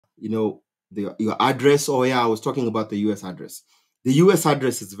your address. Oh yeah, I was talking about the US address. The US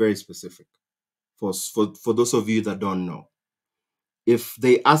address is very specific for those of you that don't know. If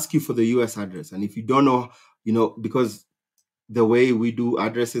they ask you for the US address, and if you don't know, because the way we do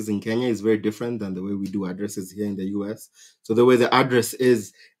addresses in Kenya is very different than the way we do addresses here in the US. So the way the address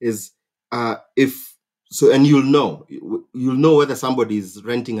is if so, and you'll know whether somebody is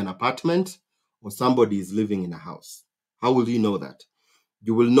renting an apartment or somebody is living in a house. How will you know that?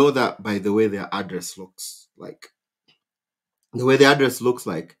 You will know that by the way their address looks like. The way the address looks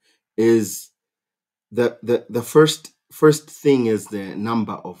like is the first thing is the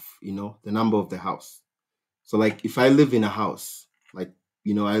number of the house. So like if I live in a house, like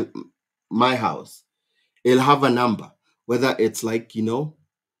my house, it'll have a number, whether it's like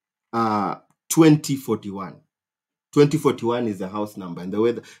uh 2041. 2041 is the house number, and the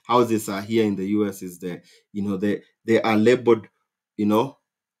way the houses are here in the US is they are labeled,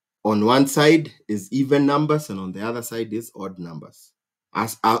 on one side is even numbers and on the other side is odd numbers.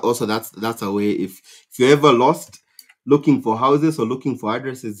 As also that's a way, if you're ever lost looking for houses or looking for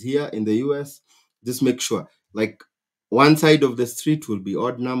addresses here in the US, just make sure like one side of the street will be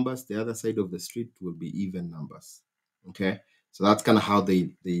odd numbers, the other side of the street will be even numbers. Okay, so that's kind of how they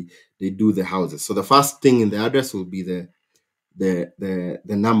do the houses. So the first thing in the address will be the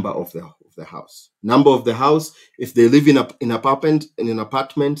number of the house. Number of the house. If they live in an apartment,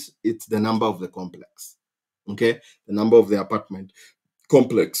 it's the number of the complex. Okay, the number of the apartment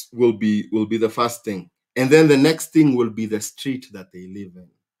complex will be the first thing, and then the next thing will be the street that they live in.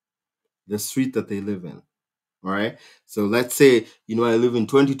 The street that they live in. All right. So let's say I live in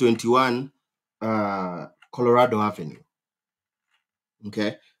 2021 Colorado Avenue.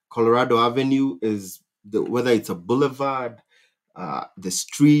 Okay, Colorado Avenue is whether it's a boulevard, the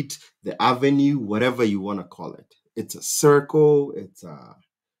street, the avenue, whatever you want to call it. It's a circle.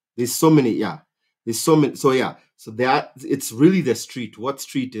 There's so many. Yeah, there's so many. So yeah, so that it's really the street. What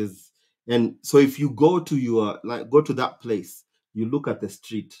street is? And so if you go to go to that place, you look at the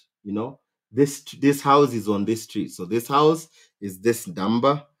street. This house is on this street. So this house is this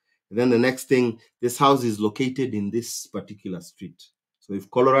number. And then the next thing, this house is located in this particular street. So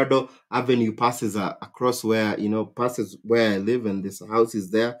if Colorado Avenue passes across passes where I live and this house is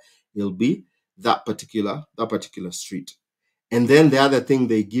there, it'll be that particular street. And then the other thing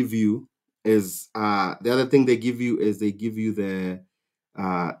they give you is they give you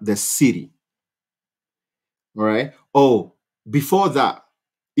the city. All right. Oh, before that,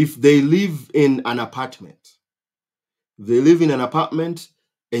 if they live in an apartment,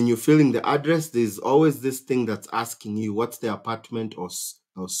 and you're filling the address, there's always this thing that's asking you what's the apartment or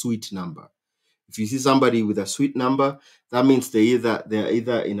suite number. If you see somebody with a suite number, that means they're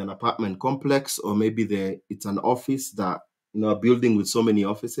either in an apartment complex or maybe it's an office that a building with so many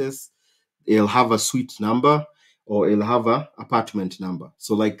offices. It'll have a suite number or it'll have a apartment number.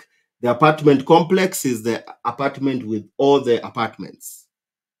 So like the apartment complex is the apartment with all the apartments,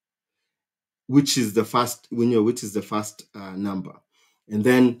 which is the first number, and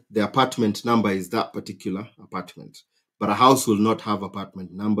then the apartment number is that particular apartment. But a house will not have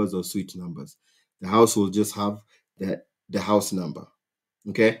apartment numbers or suite numbers. The house will just have the house number.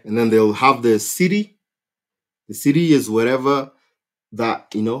 Okay, and then they'll have the city. The city is wherever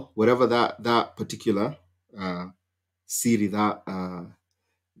that particular city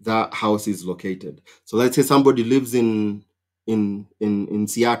that house is located. So let's say somebody lives in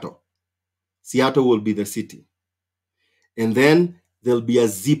Seattle. Seattle will be the city. And then there'll be a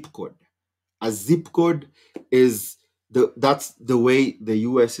zip code. A zip code is that's the way the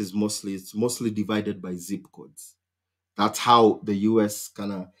US is it's mostly divided by zip codes. That's how the US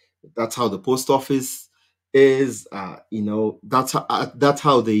that's how the post office is. That's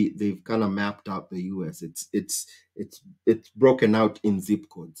how they've kind of mapped out the US. It's broken out in zip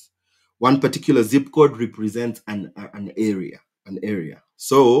codes. One particular zip code represents an area.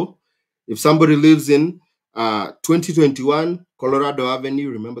 So if somebody lives in 2021 Colorado Avenue,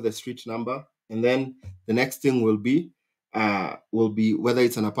 remember the street number, and then the next thing will be whether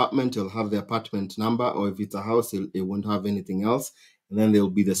it's an apartment, it'll have the apartment number, or if it's a house, it won't have anything else. And then there'll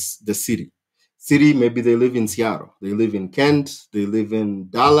be the city. City, maybe they live in Seattle, they live in Kent, they live in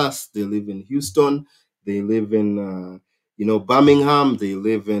Dallas, they live in Houston, they live in Birmingham, they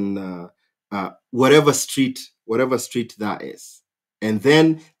live in whatever street that is. And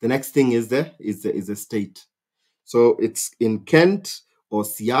then the next thing is the state. So it's in Kent or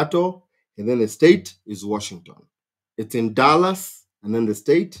Seattle, and then the state is Washington. It's in Dallas, and then the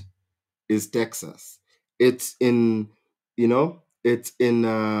state is Texas. It's in, it's in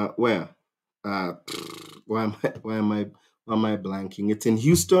where? Why am Why am I blanking? It's in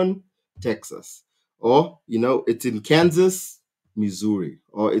Houston, Texas, or it's in Kansas, Missouri,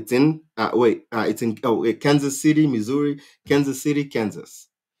 or it's in it's in Kansas City, Missouri, Kansas City, Kansas.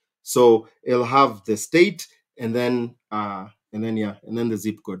 So it'll have the state and then the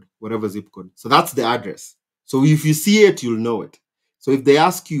zip code, whatever zip code. So that's the address. So if you see it, you'll know it. So if they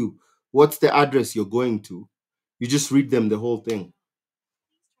ask you what's the address you're going to, you just read them the whole thing.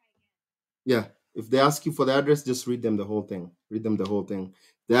 Yeah. If they ask you for the address, just read them the whole thing. Read them the whole thing.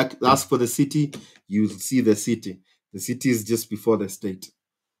 They ask for the city, you see the city. The city is just before the state.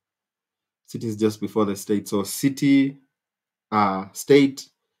 City is just before the state. So city, state,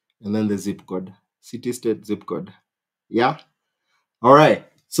 and then the zip code. City, state, zip code. Yeah. All right.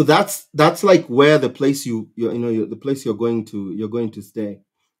 So that's like where the place the place you're going to stay,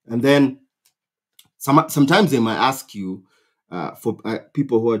 and then sometimes they might ask you for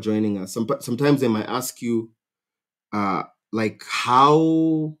people who are joining us. Sometimes they might ask you uh, like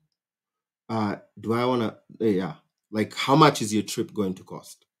how do I want to yeah, like how much is your trip going to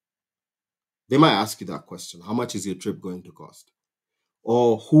cost? They might ask you that question. How much is your trip going to cost?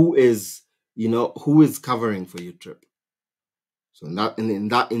 Or who is covering for your trip? So in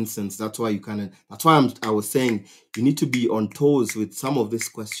that instance, that's why I was saying you need to be on toes with some of these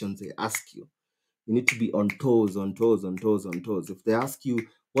questions they ask you. You need to be on toes, on toes, on toes, on toes. If they ask you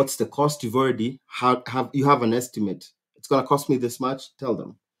what's the cost, you've already have an estimate. It's gonna cost me this much. Tell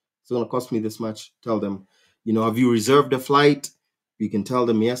them. It's gonna cost me this much. Tell them. Have you reserved a flight? You can tell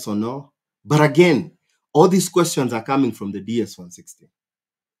them yes or no. But again, all these questions are coming from the DS-160.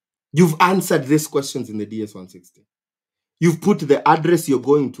 You've answered these questions in the DS-160. You've put the address you're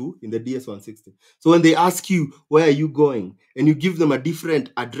going to in the DS-160. So when they ask you where are you going, and you give them a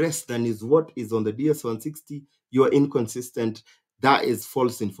different address than is what is on the DS-160, you are inconsistent. That is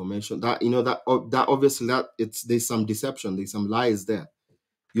false information. That obviously there's some deception, there's some lies there.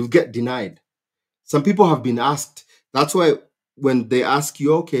 You'll get denied. Some people have been asked. That's why when they ask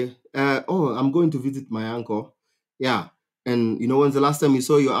you, okay, I'm going to visit my uncle. Yeah. And when's the last time you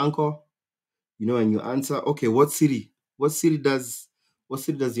saw your uncle? And you answer, okay, what city? What city does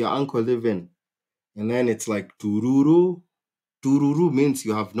your uncle live in? And then it's like Tururu. Tururu means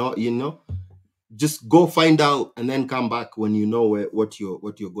you have not, just go find out and then come back when you know what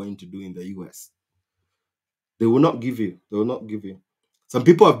you're going to do in the US. They will not give you. They will not give you. Some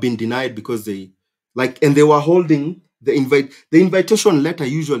people have been denied because and they were holding the invite. The invitation letter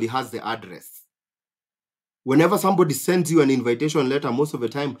usually has the address. Whenever somebody sends you an invitation letter, most of the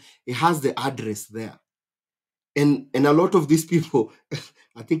time it has the address there. And a lot of these people,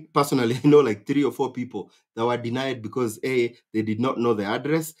 I think personally, I know like 3 or 4 people that were denied because they did not know the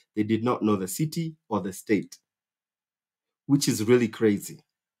address, they did not know the city or the state, which is really crazy.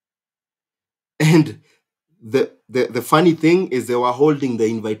 And the funny thing is they were holding the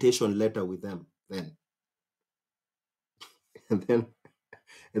invitation letter with them then. And then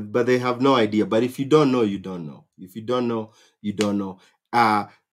but they have no idea. But if you don't know, you don't know. If you don't know, you don't know.